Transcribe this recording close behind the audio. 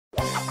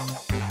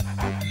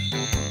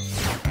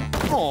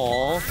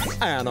Aw,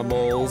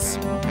 animals.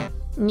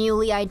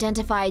 Newly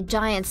identified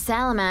giant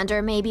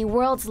salamander may be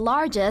world's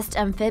largest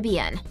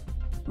amphibian.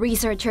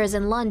 Researchers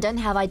in London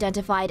have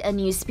identified a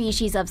new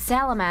species of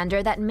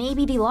salamander that may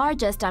be the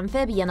largest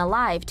amphibian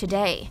alive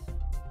today.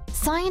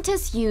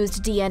 Scientists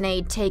used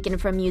DNA taken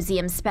from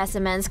museum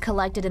specimens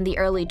collected in the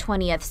early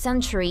 20th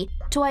century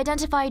to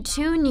identify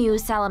two new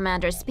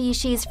salamander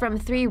species from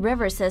 3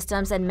 river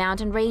systems and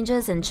mountain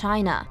ranges in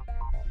China.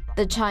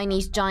 The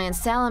Chinese giant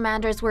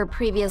salamanders were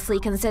previously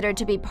considered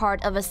to be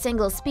part of a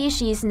single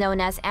species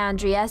known as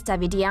Andreas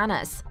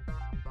davidianus.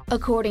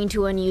 According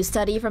to a new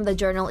study from the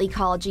journal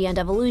Ecology and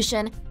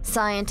Evolution,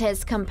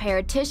 scientists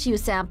compared tissue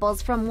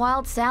samples from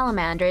wild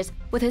salamanders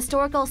with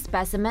historical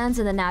specimens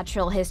in the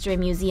Natural History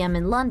Museum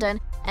in London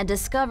and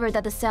discovered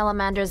that the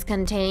salamanders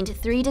contained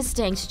 3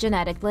 distinct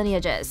genetic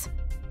lineages.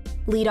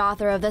 Lead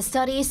author of the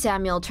study,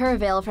 Samuel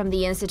Turville from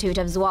the Institute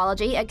of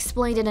Zoology,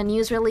 explained in a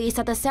news release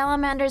that the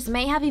salamanders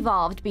may have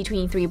evolved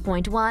between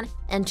 3.1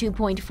 and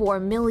 2.4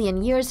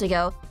 million years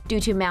ago due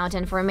to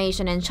mountain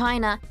formation in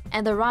China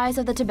and the rise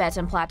of the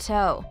Tibetan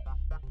Plateau.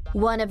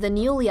 One of the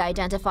newly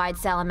identified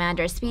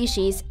salamander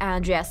species,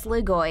 Andreas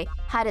lugoi,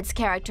 had its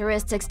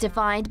characteristics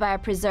defined by a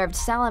preserved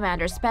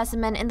salamander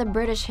specimen in the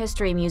British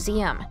History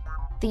Museum.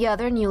 The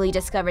other newly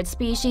discovered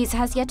species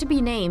has yet to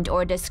be named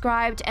or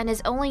described and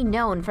is only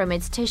known from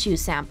its tissue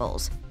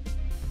samples.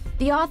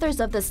 The authors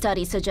of the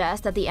study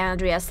suggest that the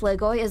Andreas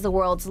lugoi is the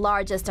world's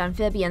largest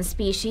amphibian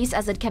species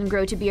as it can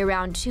grow to be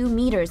around 2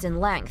 meters in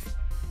length.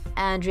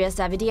 Andreas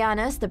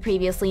davidianus, the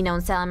previously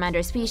known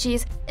salamander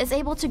species, is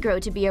able to grow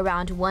to be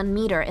around 1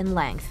 meter in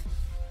length.